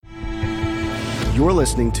You're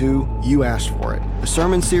listening to You Asked For It, a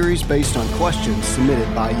sermon series based on questions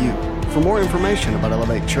submitted by you. For more information about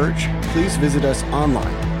Elevate Church, please visit us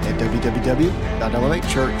online at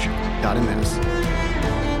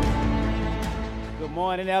www.elevatechurch.ms. Good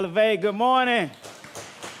morning, Elevate. Good morning.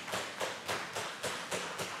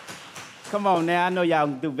 Come on now. I know y'all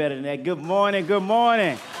can do better than that. Good morning. Good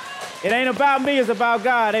morning. It ain't about me. It's about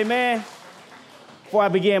God. Amen. Before I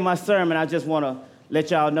begin my sermon, I just want to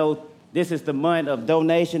let y'all know this is the month of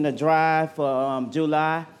donation, the drive for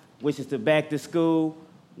July, which is the back to school.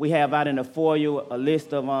 We have out in the foyer a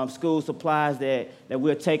list of school supplies that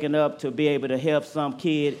we're taking up to be able to help some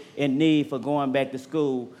kid in need for going back to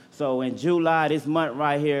school. So in July, this month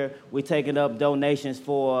right here, we're taking up donations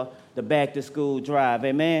for the back to school drive.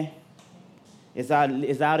 Amen. It's out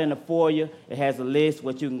in the foyer. It has a list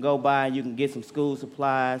what you can go by and you can get some school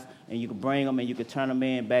supplies and you can bring them and you can turn them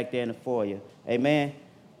in back there in the foyer. Amen.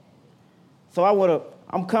 So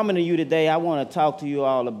I'm coming to you today. I want to talk to you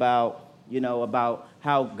all about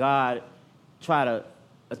how God try to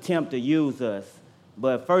attempt to use us.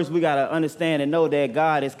 But first we got to understand and know that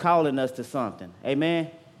God is calling us to something.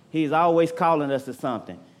 Amen. He's always calling us to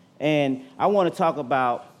something. And I want to talk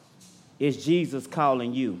about, is Jesus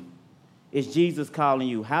calling you? Is Jesus calling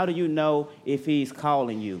you? How do you know if he's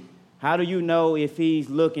calling you? How do you know if he's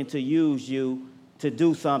looking to use you to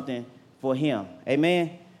do something for him?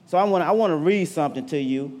 Amen. So I want to read something to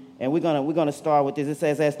you, and we're gonna start with this. It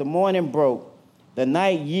says, "As the morning broke, the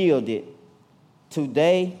night yielded to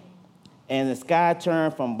day, and the sky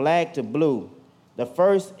turned from black to blue. The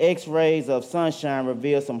first X-rays of sunshine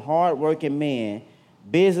revealed some hard-working men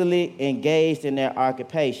busily engaged in their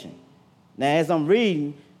occupation." Now, as I'm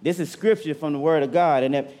reading, this is scripture from the Word of God,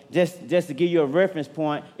 and just to give you a reference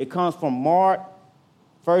point, it comes from Mark,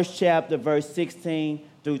 1st chapter, verse 16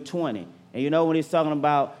 through 20. And when he's talking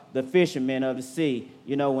about the fishermen of the sea,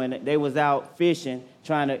 when they was out fishing,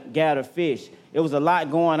 trying to gather fish, it was a lot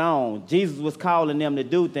going on. Jesus was calling them to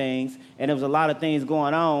do things, and there was a lot of things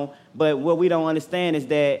going on. But what we don't understand is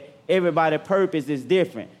that everybody's purpose is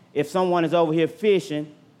different. If someone is over here fishing,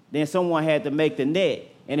 then someone had to make the net.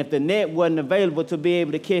 And if the net wasn't available to be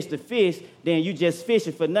able to catch the fish, then you just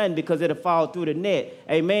fishing for nothing because it'll fall through the net.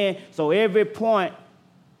 Amen? So every point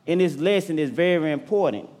in this lesson is very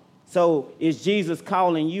important. So is Jesus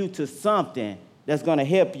calling you to something that's going to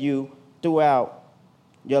help you throughout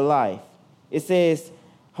your life? It says,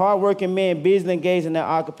 hardworking men busily engaged in their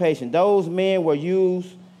occupation. Those men were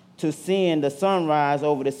used to seeing the sunrise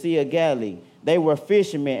over the Sea of Galilee. They were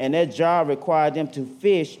fishermen, and their job required them to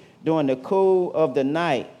fish during the cool of the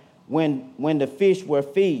night when the fish were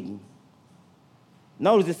feeding.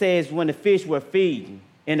 Notice it says when the fish were feeding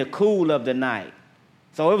in the cool of the night.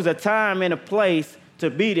 So it was a time and a place to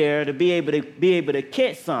be there to be able to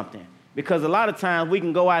catch something. Because a lot of times we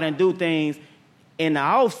can go out and do things in the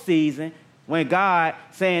off season when God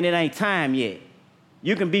saying it ain't time yet.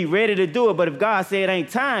 You can be ready to do it, but if God said it ain't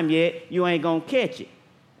time yet, you ain't gonna catch it.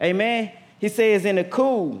 Amen. He says in the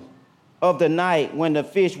cool of the night when the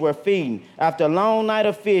fish were feeding. After a long night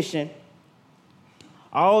of fishing,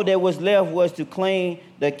 all that was left was to clean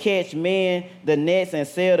the catch, mend the nets, and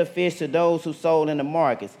sell the fish to those who sold in the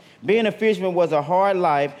markets. Being a fisherman was a hard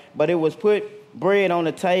life, but it was put bread on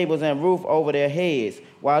the tables and roof over their heads.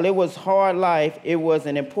 While it was hard life, it was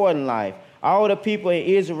an important life. All the people in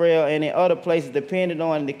Israel and in other places depended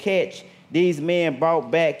on the catch these men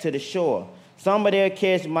brought back to the shore. Some of their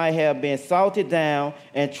catch might have been salted down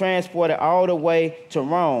and transported all the way to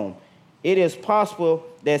Rome. It is possible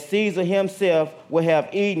that Caesar himself would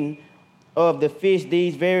have eaten of the fish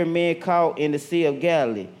these very men caught in the Sea of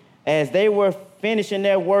Galilee. As they were finishing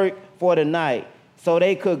their work for the night, so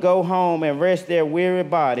they could go home and rest their weary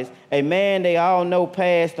bodies, a man they all know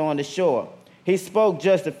passed on the shore. He spoke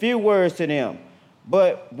just a few words to them,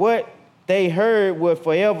 but what they heard would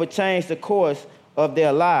forever change the course of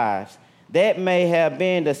their lives. That may have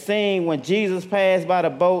been the scene when Jesus passed by the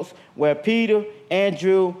boats where Peter,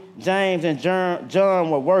 Andrew, James, and John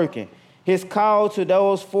were working. His call to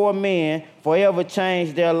those 4 men forever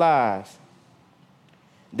changed their lives.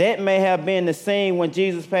 That may have been the scene when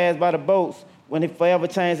Jesus passed by the boats when he forever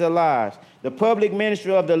changed their lives. The public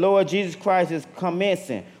ministry of the Lord Jesus Christ is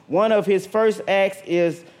commencing. One of his first acts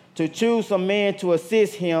is to choose some men to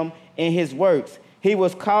assist him in his works. He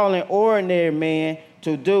was calling ordinary men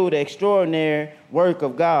to do the extraordinary work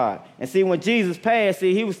of God. And see, when Jesus passed,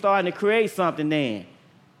 he was starting to create something then.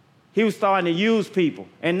 He was starting to use people.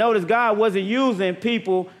 And notice God wasn't using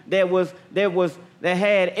people that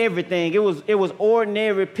had everything. It was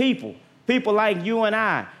ordinary people people like you and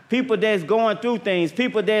I, people that's going through things,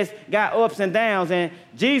 people that's got ups and downs, and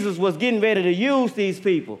Jesus was getting ready to use these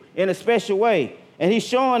people in a special way. And he's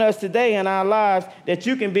showing us today in our lives that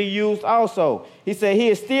you can be used also. He said he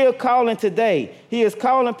is still calling today. He is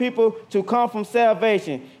calling people to come from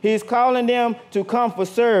salvation. He's calling them to come for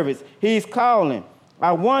service. He's calling.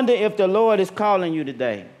 I wonder if the Lord is calling you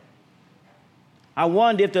today. I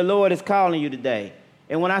wonder if the Lord is calling you today.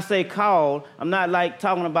 And when I say call, I'm not like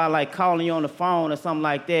talking about like calling you on the phone or something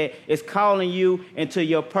like that. It's calling you into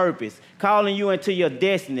your purpose, calling you into your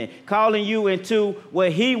destiny, calling you into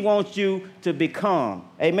what he wants you to become.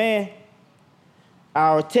 Amen?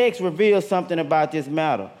 Our text reveals something about this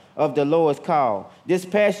matter of the Lord's call. This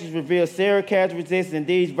passage reveals several characteristics in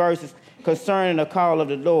these verses concerning the call of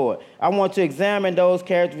the Lord. I want to examine those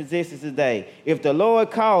characteristics today. If the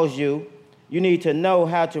Lord calls you, you need to know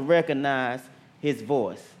how to recognize his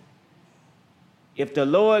voice. If the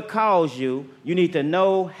Lord calls you, you need to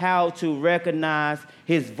know how to recognize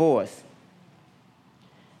his voice.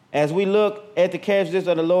 As we look at the characteristics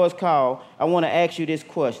of the Lord's call, I want to ask you this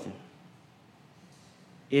question.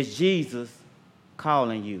 Is Jesus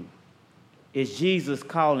calling you? Is Jesus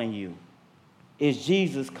calling you? Is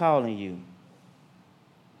Jesus calling you?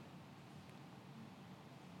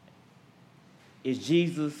 Is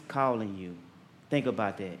Jesus calling you? Think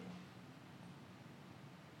about that.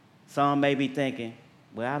 Some may be thinking,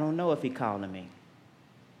 well, I don't know if he's calling me.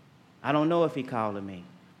 I don't know if he's calling me.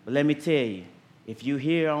 But let me tell you, if you're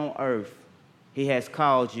here on earth, he has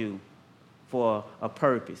called you for a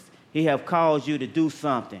purpose. He has called you to do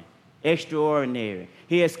something extraordinary.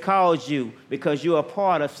 He has called you because you're a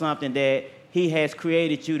part of something that he has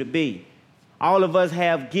created you to be. All of us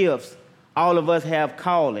have gifts. All of us have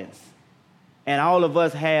callings. And all of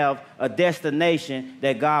us have a destination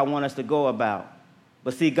that God wants us to go about.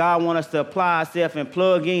 But see, God wants us to apply ourselves and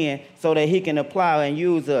plug in so that he can apply and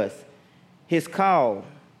use us. His call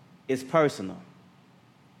is personal.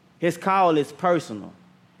 His call is personal.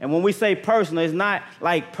 And when we say personal, it's not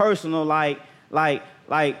like personal like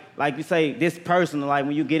you say this personal, like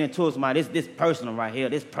when you get into it, somebody, this personal right here,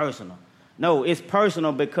 this personal. No, it's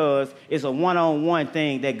personal because it's a one-on-one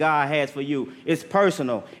thing that God has for you. It's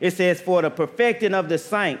personal. It says, for the perfecting of the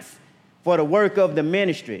saints, for the work of the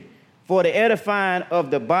ministry, for the edifying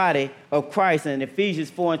of the body of Christ in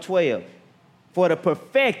Ephesians 4:12, for the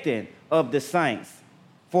perfecting of the saints,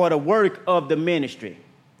 for the work of the ministry,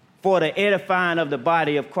 for the edifying of the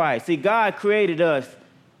body of Christ. See, God created us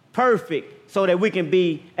perfect so that we can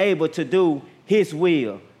be able to do his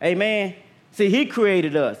will. Amen? See, he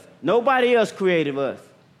created us. Nobody else created us.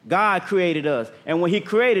 God created us. And when he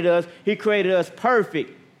created us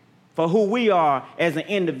perfect for who we are as an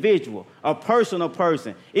individual, a personal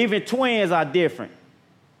person. Even twins are different.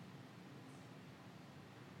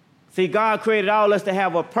 See, God created all of us to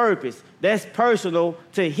have a purpose. That's personal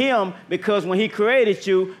to him because when he created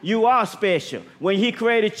you, you are special. When he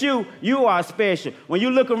created you, you are special. When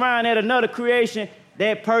you look around at another creation,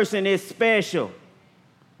 that person is special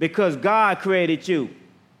because God created you.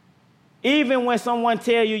 Even when someone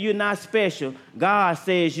tells you you're not special, God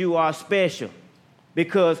says you are special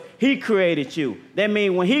because he created you. That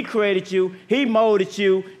means when he created you, he molded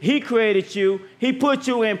you, he created you, he put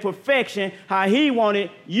you in perfection how he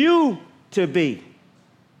wanted you to be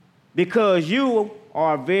because you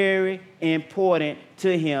are very important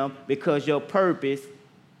to him because your purpose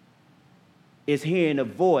is hearing the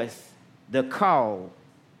voice, the call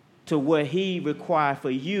to what he required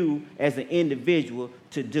for you as an individual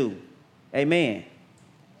to do. Amen.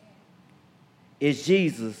 Is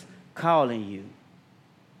Jesus calling you?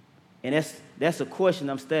 And that's a question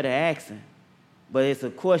I'm still asking, but it's a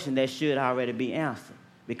question that should already be answered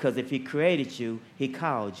because if he created you, he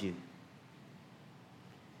called you.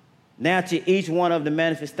 Now to each one of the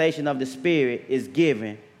manifestation of the Spirit is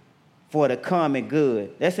given for the common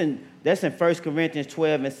good. That's in 1 Corinthians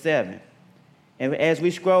 12:7. And as we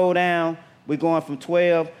scroll down, we're going from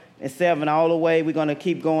 12:7 all the way. We're going to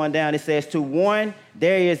keep going down. It says, to one,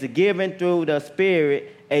 there is given through the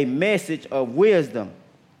Spirit a message of wisdom.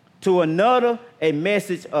 To another, a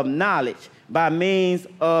message of knowledge by means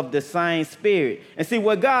of the same Spirit. And see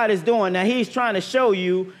what God is doing now, he's trying to show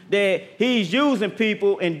you that he's using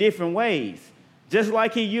people in different ways, just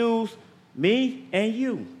like he used me and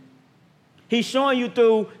you. He's showing you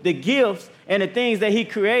through the gifts and the things that he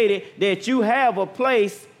created that you have a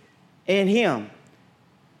place in him.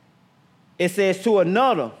 It says to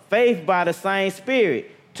another, faith by the same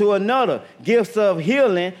Spirit. To another, gifts of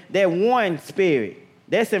healing, that one Spirit.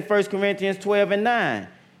 That's in 1 Corinthians 12:9.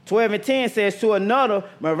 12 and 10 says, to another,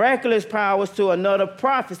 miraculous powers, to another,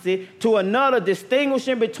 prophecy, to another,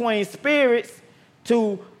 distinguishing between spirits,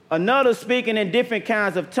 to another, speaking in different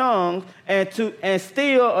kinds of tongues, and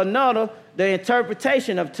still another, the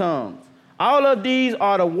interpretation of tongues. All of these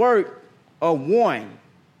are the work of one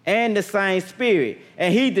and the same Spirit,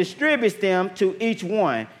 and he distributes them to each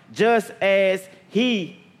one, just as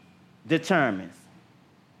he determines.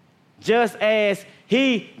 Just as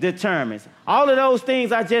he determines. All of those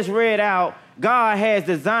things I just read out, God has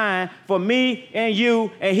designed for me and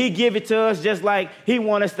you, and he give it to us just like he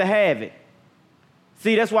wants us to have it.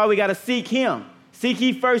 See, that's why we got to seek him. Seek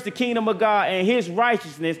ye first the kingdom of God and his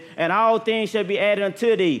righteousness, and all things shall be added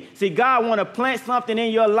unto thee. See, God want to plant something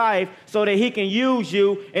in your life so that he can use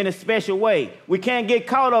you in a special way. We can't get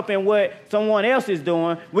caught up in what someone else is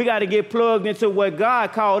doing. We got to get plugged into what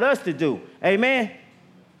God called us to do. Amen?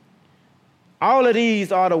 All of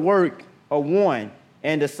these are the work of one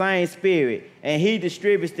and the same Spirit, and he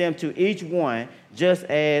distributes them to each one just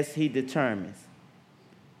as he determines.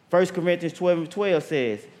 1 Corinthians 12:12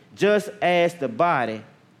 says, just as the body,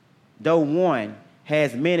 though one,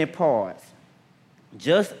 has many parts.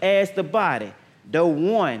 Just as the body, though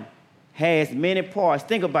one, has many parts.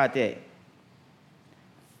 Think about that.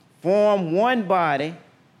 Form one body,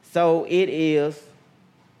 so it is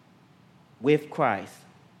with Christ.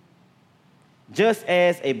 Just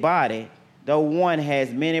as a body, though one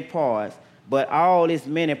has many parts, but all its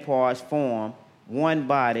many parts form one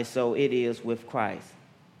body, so it is with Christ.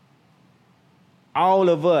 All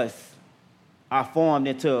of us are formed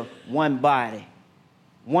into one body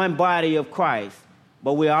of Christ.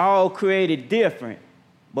 But we're all created different,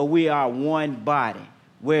 but we are one body,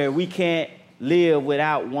 where we can't live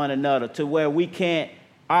without one another, to where we can't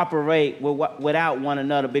operate without one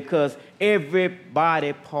another, because every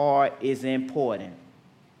body part is important.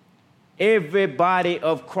 Every body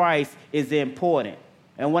of Christ is important.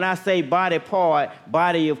 And when I say body part,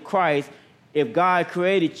 body of Christ, if God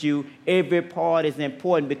created you, every part is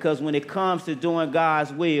important, because when it comes to doing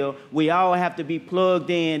God's will, we all have to be plugged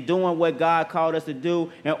in, doing what God called us to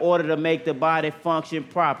do in order to make the body function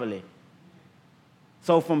properly.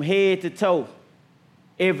 So from head to toe,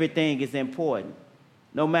 everything is important.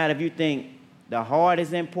 No matter if you think the heart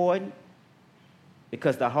is important,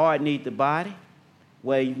 because the heart needs the body,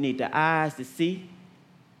 where you need the eyes to see,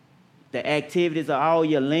 the activities of all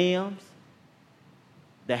your limbs,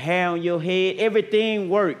 the hair on your head, everything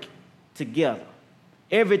work together.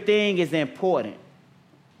 Everything is important.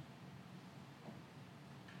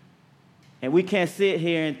 And we can't sit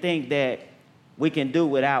here and think that we can do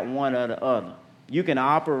without one or the other. You can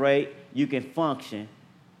operate, you can function,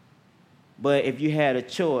 but if you had a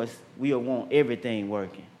choice, we would want everything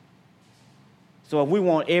working. So if we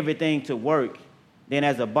want everything to work, then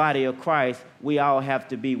as a body of Christ, we all have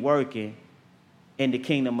to be working in the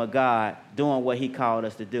kingdom of God, doing what he called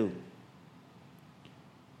us to do.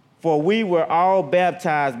 For we were all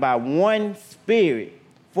baptized by one Spirit.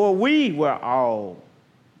 For we were all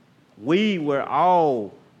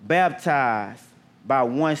baptized by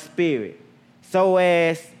one Spirit, so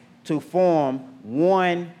as to form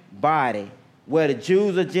one body, where the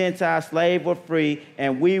Jews or Gentiles, slave or free,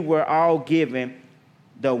 and we were all given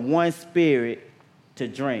the one Spirit to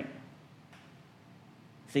drink.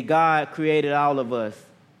 See, God created all of us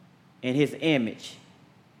in his image.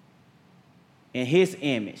 In his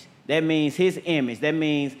image. That means his image. That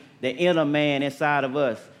means the inner man inside of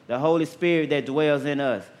us, the Holy Spirit that dwells in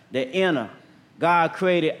us, the inner. God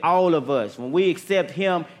created all of us. When we accept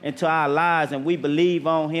him into our lives and we believe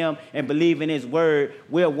on him and believe in his word,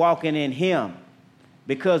 we're walking in him,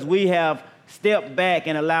 because we have stepped back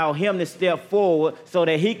and allowed him to step forward so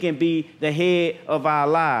that he can be the head of our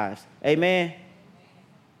lives. Amen?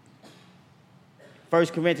 1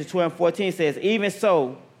 Corinthians 12:14 says, even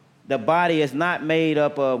so, the body is not made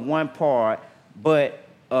up of one part, but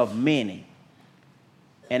of many.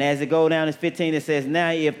 And as it goes down to 15, it says,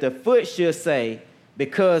 now if the foot should say,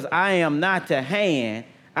 because I am not the hand,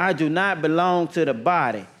 I do not belong to the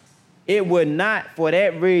body, it would not for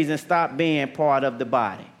that reason stop being part of the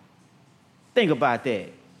body. Think about that.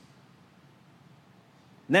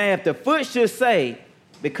 Now if the foot should say,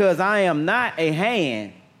 because I am not a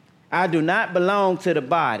hand, I do not belong to the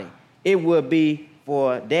body, it would be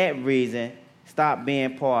for that reason stop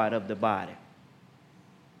being part of the body.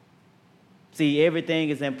 See, everything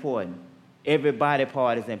is important. Every body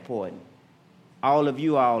part is important. All of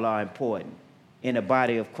you all are important in the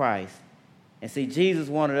body of Christ. And see, Jesus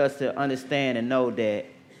wanted us to understand and know that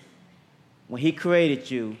when he created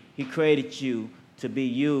you to be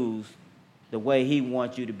used the way he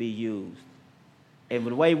wants you to be used. And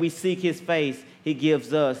the way we seek his face, he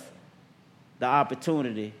gives us the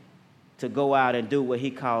opportunity to go out and do what he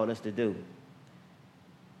called us to do.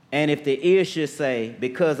 And if the ear should say,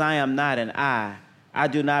 because I am not an eye, I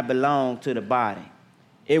do not belong to the body,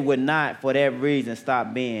 it would not, for that reason,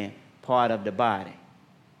 stop being part of the body.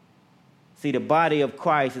 See, the body of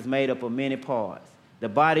Christ is made up of many parts. The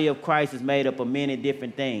body of Christ is made up of many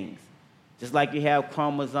different things. Just like you have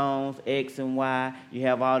chromosomes, X and Y, you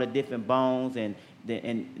have all the different bones and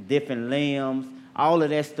different limbs. All of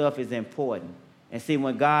that stuff is important. And see,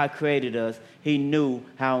 when God created us, he knew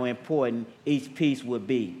how important each piece would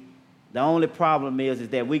be. The only problem is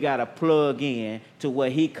that we got to plug in to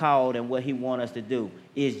what he called and what he wants us to do.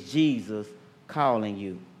 Is Jesus calling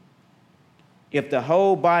you? If the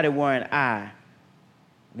whole body were an eye,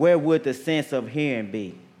 where would the sense of hearing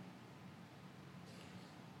be?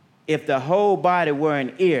 If the whole body were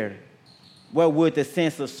an ear, where would the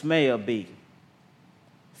sense of smell be?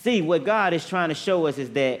 See, what God is trying to show us is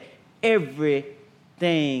that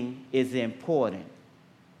everything is important.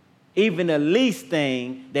 Even the least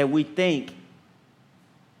thing that we think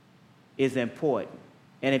is important.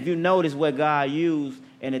 And if you notice what God used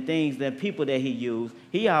and the things, the people that he used,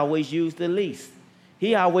 he always used the least.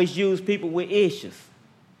 He always used people with issues.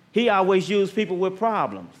 He always used people with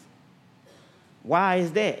problems. Why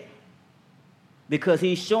is that? Because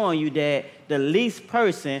he's showing you that the least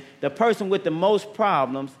person, the person with the most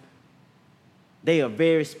problems, they are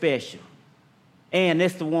very special. And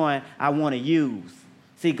that's the one I want to use.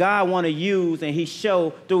 See, God want to use, and he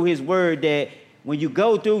show through his word that when you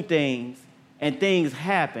go through things and things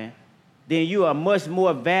happen, then you are much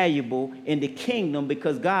more valuable in the kingdom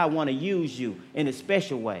because God want to use you in a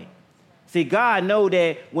special way. See, God know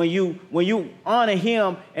that when you honor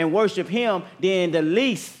him and worship him, then the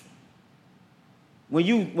least, when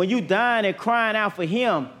you dying and crying out for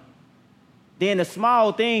him, then the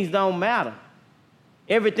small things don't matter.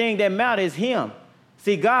 Everything that matters is him.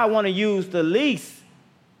 See, God want to use the least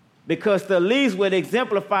because the least would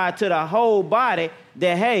exemplify to the whole body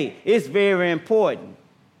that, hey, it's very important.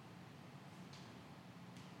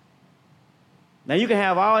 Now, you can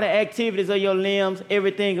have all the activities of your limbs.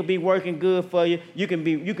 Everything will be working good for you. You can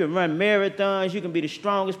run marathons. You can be the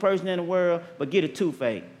strongest person in the world, but get a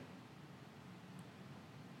toothache.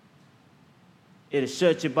 It'll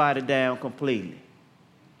shut your body down completely.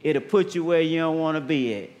 It'll put you where you don't want to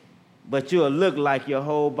be at, but you'll look like your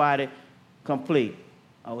whole body complete.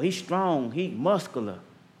 Oh, he's strong. He's muscular.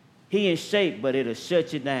 He in shape, but it'll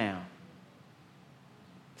shut you down.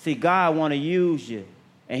 See, God want to use you,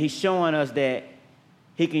 and he's showing us that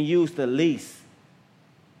he can use the least.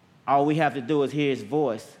 All we have to do is hear his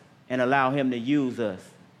voice and allow him to use us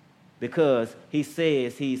because he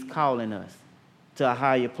says he's calling us to a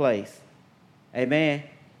higher place. Amen.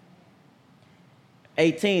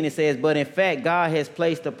 18, it says, but in fact, God has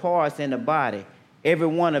placed the parts in the body, every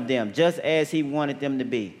one of them, just as he wanted them to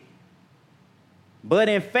be. But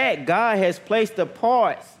in fact, God has placed the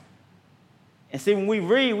parts. And see, when we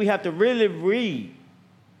read, we have to really read.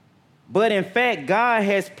 But in fact, God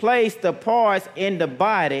has placed the parts in the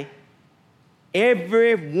body,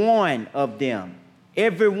 every one of them.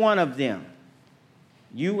 Every one of them.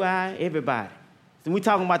 You, I, everybody. So we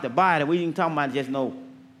talking about the body, we ain't talking about just no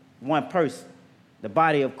one person. The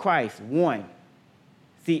body of Christ, one.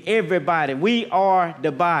 See, everybody, we are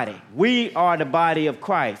the body. We are the body of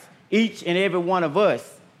Christ, each and every one of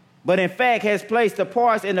us. But in fact, has placed the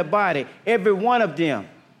parts in the body, every one of them.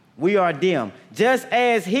 We are them. Just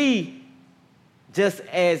as he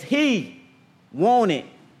wanted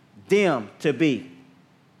them to be.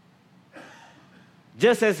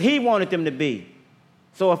 Just as he wanted them to be.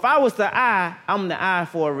 So if I was the eye, I'm the eye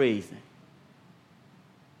for a reason.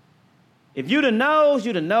 If you the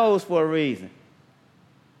nose for a reason.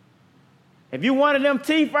 If you one of them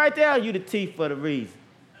teeth right there, you the teeth for the reason.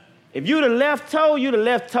 If you the left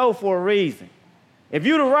toe for a reason. If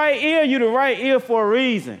you the right ear, you the right ear for a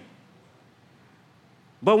reason.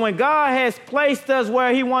 But when God has placed us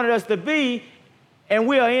where he wanted us to be, and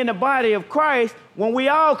we are in the body of Christ, when we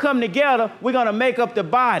all come together, we're going to make up the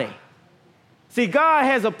body. See, God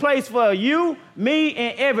has a place for you, me,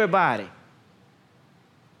 and everybody.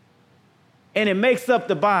 And it makes up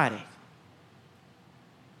the body.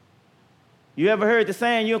 You ever heard the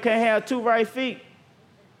saying, you can't have two right feet?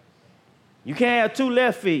 You can't have two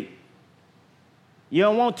left feet. You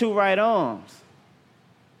don't want two right arms.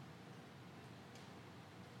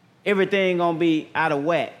 Everything gonna be out of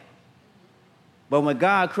whack. But when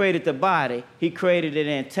God created the body, he created it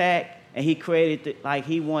intact, and he created it like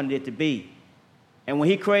he wanted it to be. And when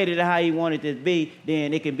he created it how he wanted it to be,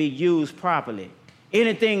 then it can be used properly.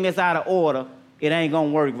 Anything that's out of order it ain't going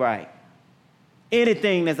to work right.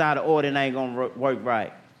 Anything that's out of order, it ain't going to work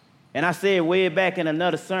right. And I said way back in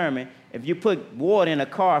another sermon, if you put water in a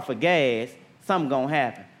car for gas, something going to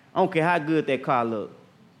happen. I don't care how good that car look.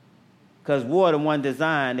 Because water wasn't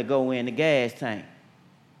designed to go in the gas tank.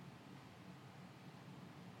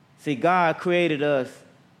 See, God created us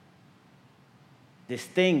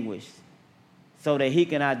distinguished so that he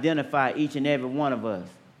can identify each and every one of us,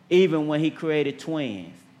 even when he created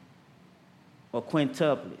twins or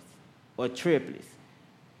quintuplets or triplets.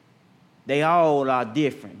 They all are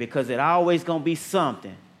different because it always going to be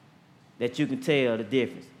something that you can tell the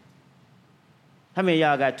difference. How many of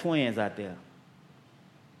y'all got twins out there?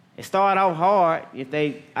 It start off hard if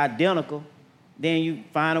they identical. Then you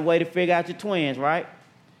find a way to figure out your twins, right?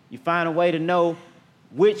 You find a way to know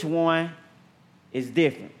which one is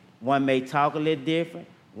different. One may talk a little different.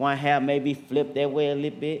 One have maybe flipped that way a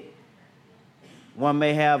little bit. One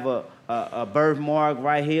may have a birthmark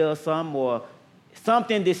right here or something, or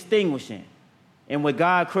something distinguishing. And when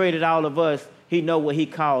God created all of us, he know what he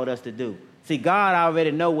called us to do. See, God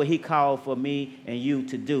already know what he called for me and you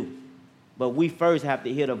to do. But we first have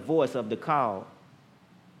to hear the voice of the call.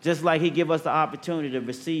 Just like he give us the opportunity to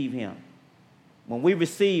receive him. When we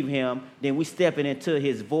receive him, then we stepping into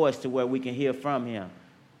his voice to where we can hear from him.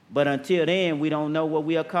 But until then, we don't know what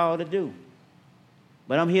we are called to do.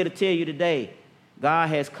 But I'm here to tell you today, God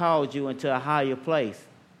has called you into a higher place.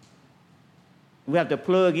 We have to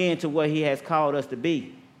plug into what he has called us to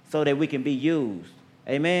be so that we can be used.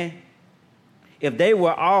 Amen? If they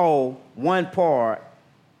were all one part,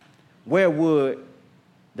 where would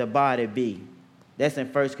the body be? That's in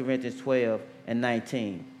 1 Corinthians 12 and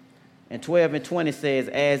 19. And 12 and 20 says,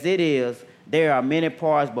 as it is, there are many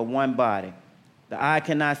parts but one body. The eye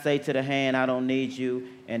cannot say to the hand, I don't need you,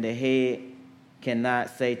 and the head cannot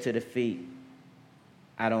say to the feet,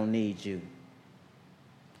 I don't need you.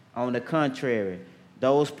 On the contrary,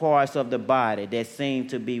 those parts of the body that seem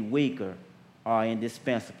to be weaker are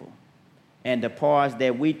indispensable. And the parts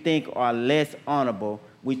that we think are less honorable,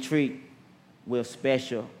 we treat with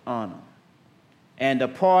special honor. And the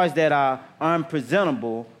parts that are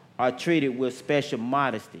unpresentable are treated with special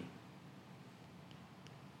modesty.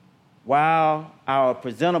 While our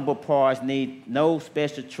presentable parts need no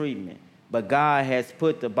special treatment, but God has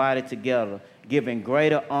put the body together, giving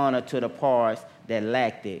greater honor to the parts that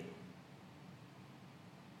lacked it.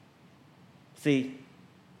 See,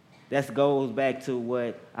 that goes back to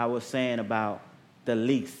what I was saying about the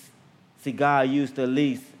least. See, God used the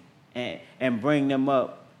least and bring them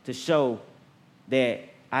up to show that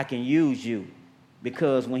I can use you.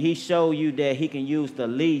 Because when he showed you that he can use the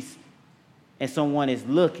least and someone is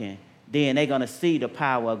looking, then they're going to see the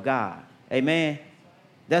power of God. Amen?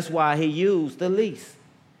 That's why he used the least.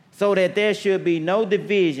 So that there should be no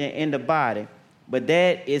division in the body, but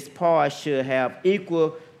that its parts should have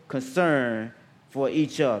equal concern for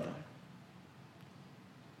each other.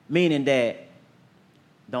 Meaning that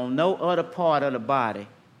no other part of the body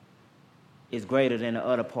is greater than the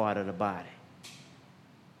other part of the body.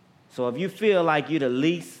 So if you feel like you're the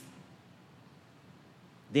least,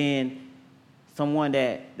 then someone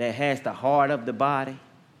that has the heart of the body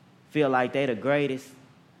feel like they're the greatest,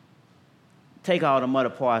 take all the other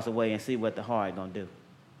parts away and see what the heart going to do.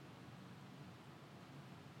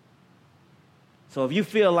 So if you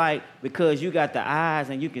feel like because you got the eyes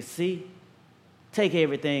and you can see, take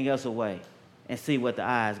everything else away and see what the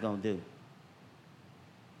eyes going to do.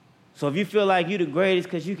 So if you feel like you're the greatest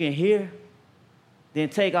because you can hear, then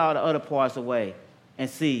take all the other parts away and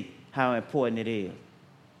see how important it is.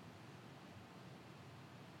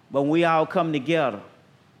 But when we all come together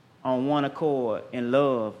on one accord in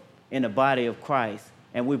love in the body of Christ,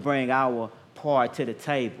 and we bring our part to the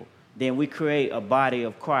table, then we create a body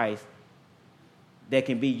of Christ that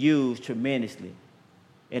can be used tremendously.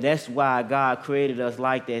 And that's why God created us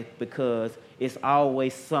like that, because it's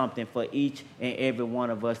always something for each and every one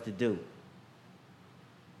of us to do.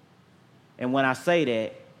 And when I say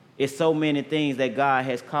that, it's so many things that God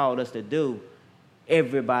has called us to do,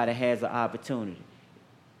 everybody has an opportunity.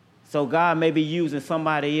 So God may be using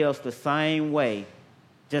somebody else the same way,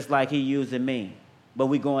 just like he using me. But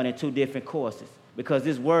we're going in two different courses, because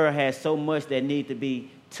this world has so much that need to be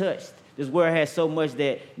touched. This world has so much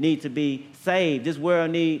that need to be saved. This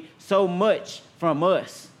world needs so much from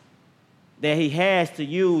us that he has to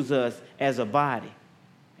use us as a body.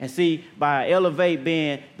 And see, by Elevate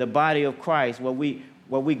being the body of Christ, where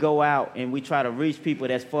we go out and we try to reach people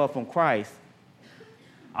that's far from Christ,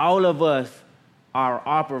 all of us are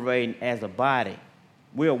operating as a body.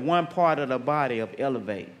 We're one part of the body of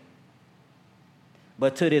Elevate.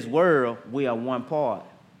 But to this world, we are one part.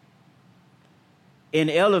 In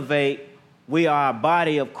Elevate, we are a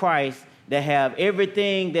body of Christ that have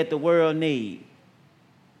everything that the world needs.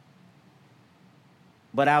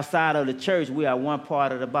 But outside of the church, we are one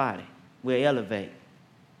part of the body. We're Elevate.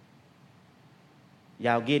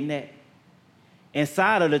 Y'all getting that?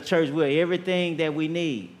 Inside of the church, we're everything that we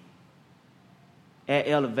need at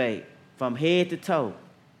Elevate, from head to toe.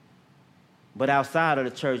 But outside of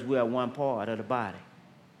the church, we are one part of the body.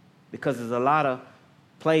 Because there's a lot of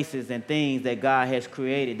places and things that God has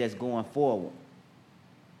created that's going forward.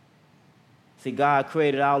 See, God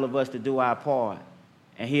created all of us to do our part.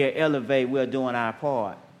 And here at Elevate, we're doing our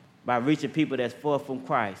part by reaching people that's far from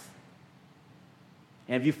Christ.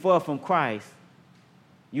 And if you're far from Christ,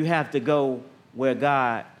 you have to go where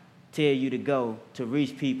God tells you to go to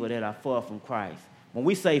reach people that are far from Christ. When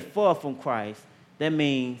we say far from Christ, that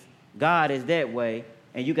means God is that way,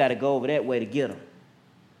 and you got to go over that way to get them.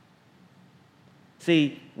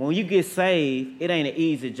 See, when you get saved, it ain't an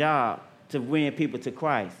easy job to bring people to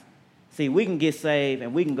Christ. See, we can get saved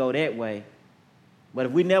and we can go that way. But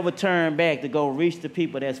if we never turn back to go reach the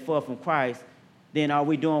people that's far from Christ, then are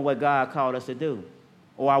we doing what God called us to do?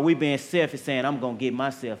 Or are we being selfish saying, I'm going to get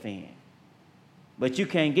myself in? But you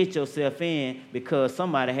can't get yourself in because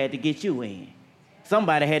somebody had to get you in.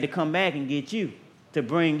 Somebody had to come back and get you to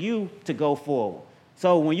bring you to go forward.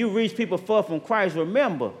 So when you reach people far from Christ,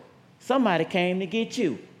 remember, somebody came to get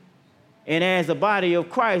you. And as a body of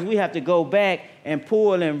Christ, we have to go back and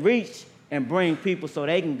pull and reach and bring people so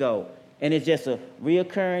they can go. And it's just a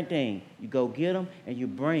reoccurring thing. You go get them and you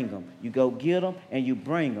bring them. You go get them and you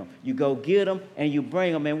bring them. You go get them and you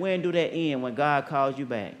bring them. And when do that end? When God calls you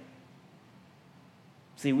back.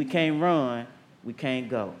 See, we can't run. We can't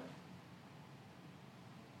go.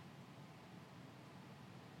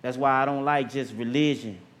 That's why I don't like just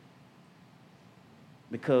religion.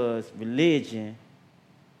 Because religion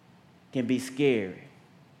can be scary.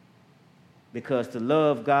 Because to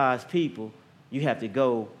love God's people, you have to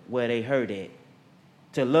go where they hurt at.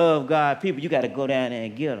 To love God's people, you got to go down there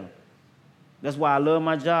and get them. That's why I love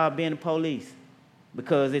my job being the police.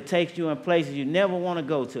 Because it takes you in places you never want to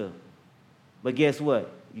go to. But guess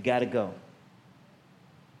what? You got to go.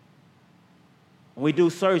 When we do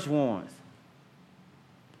search warrants,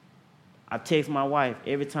 I text my wife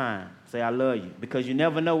every time, say I love you. Because you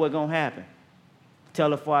never know what's going to happen.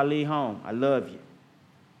 Tell her before I leave home, I love you.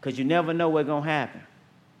 Because you never know what's going to happen.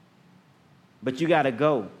 But you got to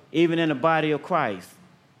go, even in the body of Christ.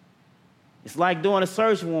 It's like doing a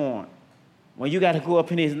search warrant when you got to go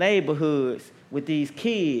up in these neighborhoods with these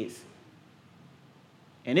kids.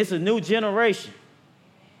 And it's a new generation.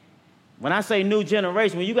 When I say new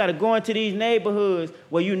generation, when you got to go into these neighborhoods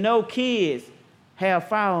where you know kids have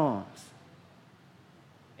firearms.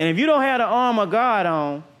 And if you don't have the armor of God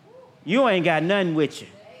on, you ain't got nothing with you.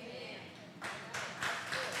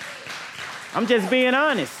 I'm just being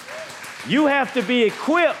honest. You have to be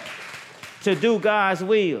equipped to do God's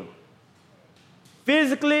will,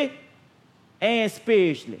 physically and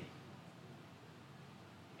spiritually.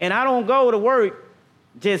 And I don't go to work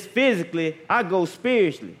just physically, I go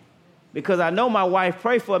spiritually, because I know my wife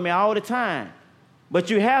prays for me all the time. But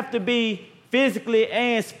you have to be physically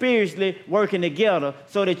and spiritually working together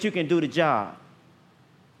so that you can do the job.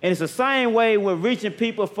 And it's the same way with reaching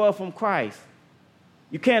people far from Christ.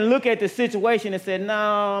 You can't look at the situation and say, no,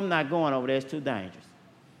 I'm not going over there. It's too dangerous.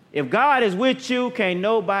 If God is with you, can't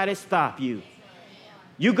nobody stop you.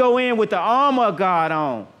 You go in with the armor of God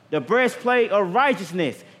on, the breastplate of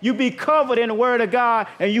righteousness. You be covered in the word of God,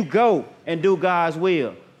 and you go and do God's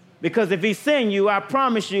will. Because if he send you, I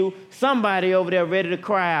promise you, somebody over there ready to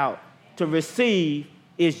cry out to receive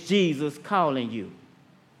is Jesus calling you.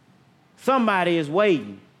 Somebody is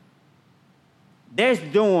waiting. That's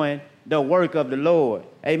doing the work of the Lord.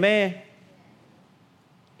 Amen?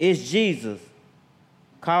 It's Jesus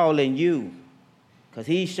calling you, because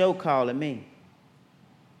he's sure calling me.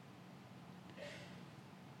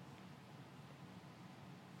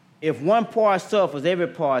 If one part suffers, every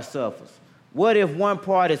part suffers. What if one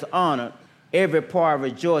part is honored, every part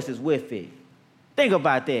rejoices with it? Think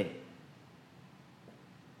about that.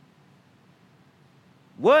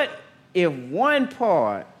 What if one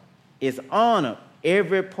part is honored,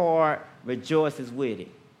 every part rejoices with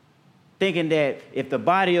it? Thinking that if the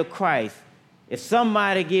body of Christ, if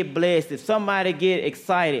somebody get blessed, if somebody get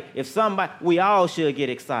excited, we all should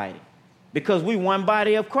get excited. Because we one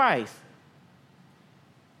body of Christ.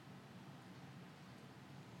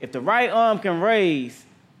 If the right arm can raise,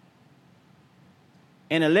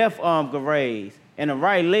 and the left arm can raise, and the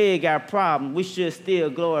right leg got a problem, we should still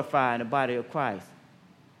glorify in the body of Christ.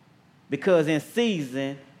 Because in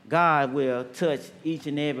season, God will touch each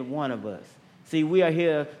and every one of us. See, we are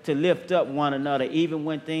here to lift up one another even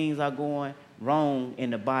when things are going wrong in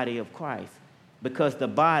the body of Christ, because the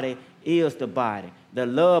body is the body. The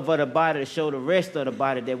love of the body to show the rest of the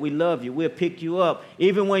body that we love you. We'll pick you up.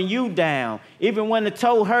 Even when you down, even when the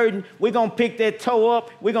toe hurting, we're going to pick that toe up.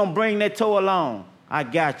 We're going to bring that toe along. I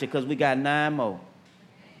got you, because we got 9 more.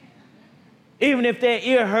 Even if that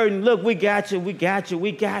ear hurting, look, we got you, we got you,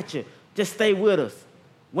 we got you. Just stay with us.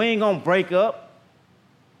 We ain't going to break up.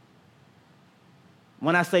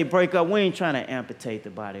 When I say break up, we ain't trying to amputate the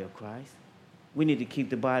body of Christ. We need to keep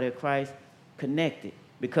the body of Christ connected.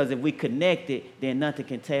 Because if we connect it, then nothing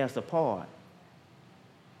can tear us apart.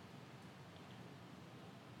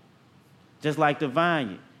 Just like the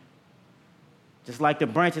vineyard. Just like the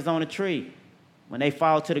branches on a tree. When they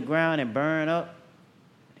fall to the ground and burn up,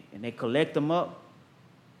 and they collect them up.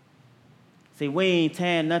 See, we ain't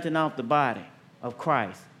tearing nothing off the body of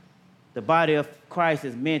Christ. The body of Christ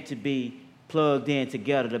is meant to be plugged in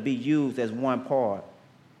together, to be used as one part.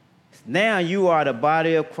 Now you are the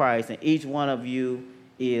body of Christ, and each one of you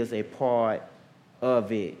is a part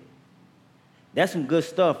of it. That's some good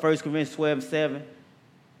stuff. 1 Corinthians 12:7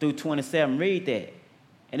 through 27. Read that.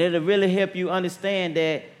 And it'll really help you understand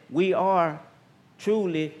that we are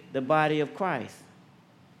truly the body of Christ.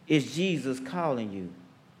 It's Jesus calling you.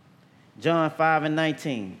 John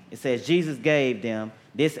 5:19. It says, Jesus gave them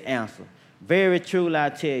this answer. Very truly I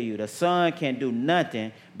tell you, the Son can do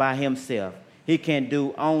nothing by himself. He can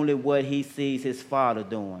do only what he sees his Father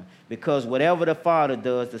doing. Because whatever the Father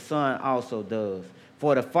does, the Son also does.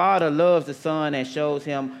 For the Father loves the Son and shows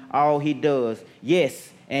him all he does.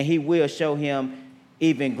 Yes, and he will show him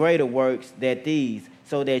even greater works than these,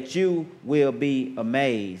 so that you will be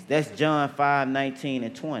amazed. That's John 5:19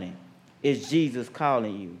 and 20. It's Jesus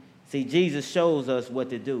calling you. See, Jesus shows us what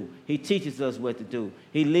to do. He teaches us what to do.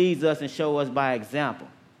 He leads us and shows us by example.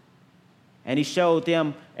 And he showed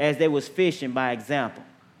them as they was fishing by example.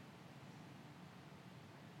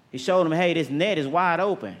 He showed them, hey, this net is wide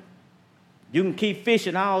open. You can keep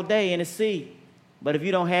fishing all day in the sea, but if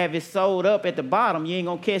you don't have it sewed up at the bottom, you ain't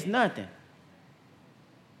going to catch nothing.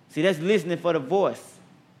 See, that's listening for the voice.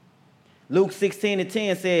 Luke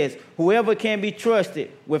 16:10 says, whoever can be trusted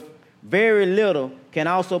with very little can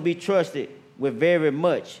also be trusted with very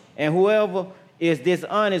much. And whoever is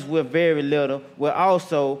dishonest with very little will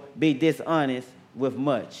also be dishonest with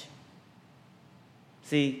much.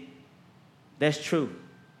 See, that's true.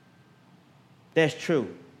 That's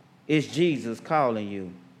true. It's Jesus calling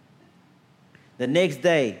you. The next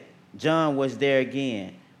day, John was there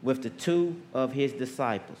again with the 2 of his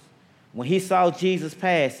disciples. When he saw Jesus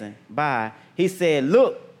passing by, he said,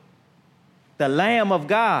 look, the Lamb of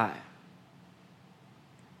God.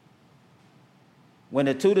 When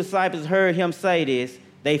the 2 disciples heard him say this,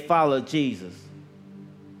 they followed Jesus.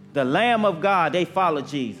 The Lamb of God, they followed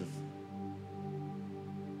Jesus.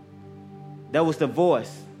 That was the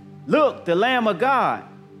voice. Look, the Lamb of God.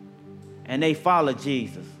 And they followed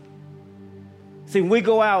Jesus. See, when we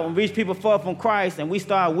go out and reach people far from Christ and we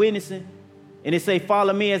start witnessing, and they say,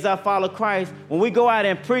 follow me as I follow Christ. When we go out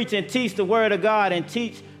and preach and teach the word of God and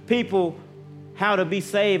teach people how to be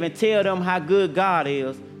saved and tell them how good God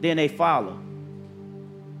is, then they follow.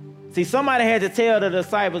 See, somebody had to tell the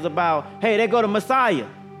disciples about, hey, there go the Messiah,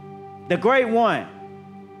 the great one,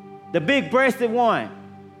 the big-breasted one,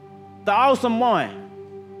 the awesome one.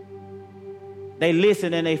 They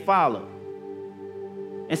listen and they follow.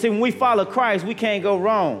 And see, when we follow Christ, we can't go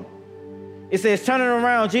wrong. It says, turning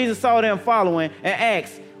around, Jesus saw them following and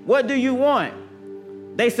asked, what do you want?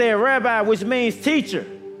 They said, Rabbi, which means teacher.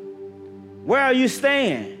 Where are you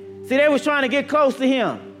staying? See, they was trying to get close to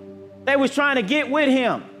him. They was trying to get with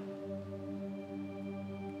him.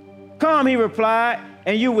 Come, he replied,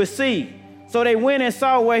 and you will see. So they went and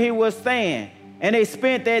saw where he was staying, and they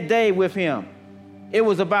spent that day with him. It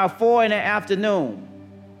was about 4 PM.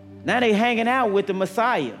 Now they hanging out with the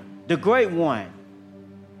Messiah, the great one.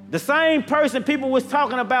 The same person people was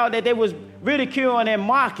talking about that they was ridiculing and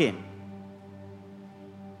mocking.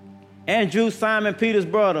 Andrew, Simon Peter's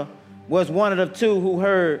brother, was one of the 2 who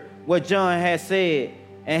heard what John had said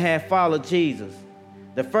and had followed Jesus.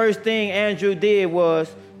 The first thing Andrew did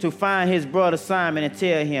was to find his brother Simon and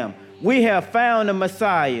tell him, we have found the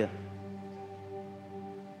Messiah,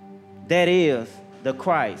 that is the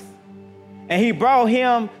Christ. And he brought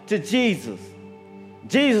him to Jesus.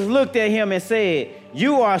 Jesus looked at him and said,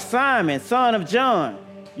 you are Simon, son of John.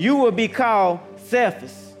 You will be called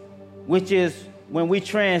Cephas, which is, when we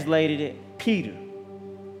translated it, Peter.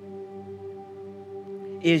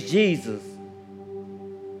 Is Jesus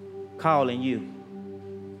calling you?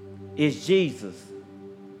 Is Jesus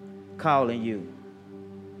calling you?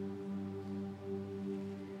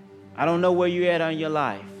 I don't know where you're at in your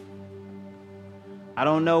life. I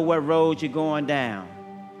don't know what road you're going down.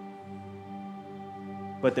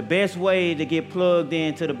 But the best way to get plugged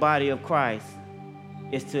into the body of Christ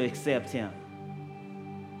is to accept him.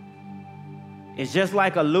 It's just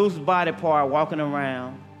like a loose body part walking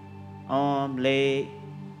around, arm, leg,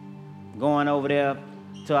 going over there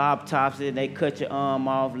to autopsy. They cut your arm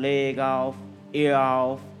off, leg off, ear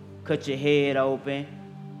off, cut your head open,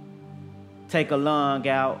 take a lung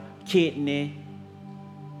out, kidney.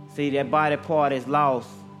 See, that body part is lost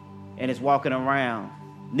and it's walking around,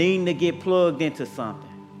 needing to get plugged into something,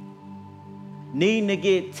 needing to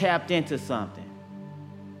get tapped into something.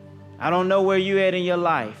 I don't know where you're at in your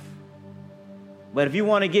life, but if you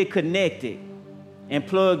want to get connected and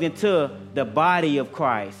plugged into the body of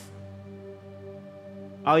Christ,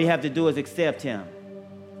 all you have to do is accept him.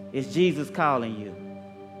 Is Jesus calling you?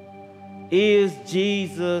 Is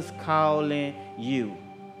Jesus calling you?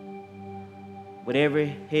 With every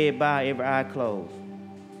head bowed, every eye closed.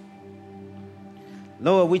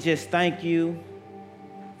 Lord, we just thank you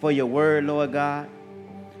for your word, Lord God.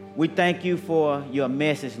 We thank you for your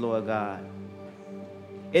message, Lord God.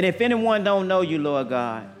 And if anyone don't know you, Lord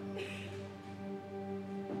God,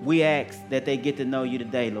 we ask that they get to know you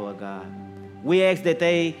today, Lord God. We ask that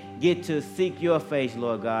they get to seek your face,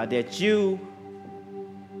 Lord God, that you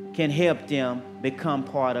can help them become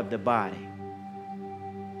part of the body.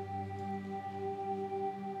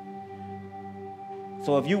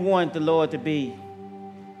 So if you want the Lord to be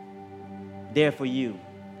there for you,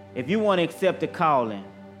 if you want to accept the calling,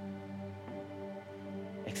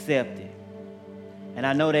 accept it. And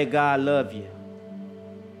I know that God loves you.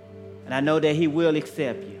 And I know that he will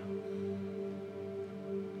accept you.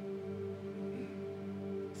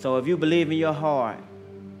 So if you believe in your heart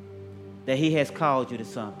that he has called you to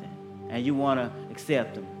something and you want to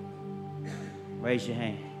accept him, raise your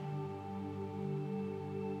hand.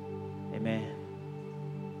 Amen.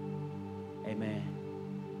 Amen.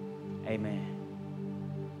 Amen.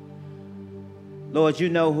 Lord, you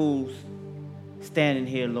know who's standing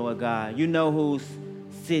here, Lord God. You know who's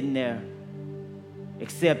sitting there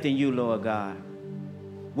accepting you, Lord God.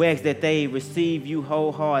 We ask that they receive you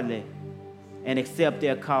wholeheartedly and accept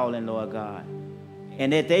their calling, Lord God.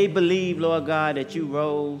 And that they believe, Lord God, that you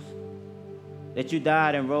rose, that you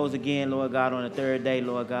died and rose again, Lord God, on the third day,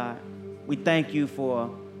 Lord God. We thank you for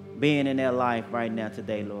being in their life right now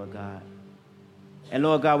today, Lord God. And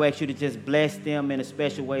Lord God, we ask you to just bless them in a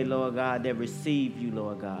special way, Lord God, that receive you,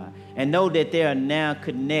 Lord God. And know that they are now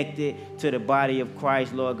connected to the body of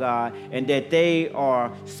Christ, Lord God, and that they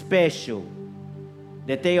are special.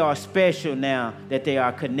 That they are special now, that they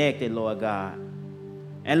are connected, Lord God.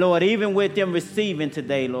 And Lord, even with them receiving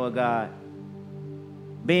today, Lord God,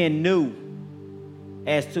 being new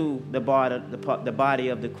as to the body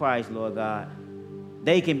of the Christ, Lord God,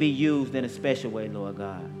 they can be used in a special way, Lord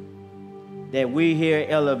God. That we here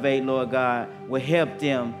Elevate, Lord God, will help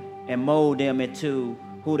them and mold them into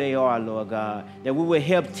who they are, Lord God. That we will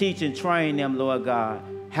help teach and train them, Lord God,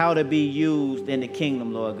 how to be used in the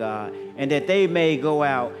kingdom, Lord God. And that they may go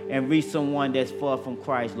out and reach someone that's far from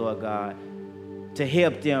Christ, Lord God, to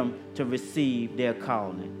help them to receive their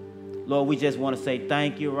calling. Lord, we just want to say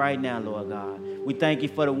thank you right now, Lord God. We thank you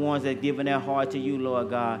for the ones that have given their heart to you, Lord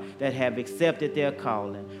God, that have accepted their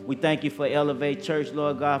calling. We thank you for Elevate Church,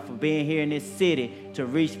 Lord God, for being here in this city to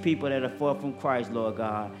reach people that are far from Christ, Lord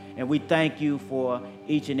God. And we thank you for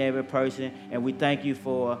each and every person. And we thank you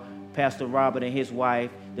for Pastor Robert and his wife,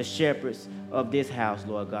 the shepherds of this house,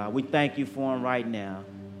 Lord God. We thank you for them right now.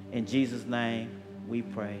 In Jesus' name we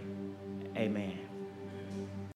pray. Amen.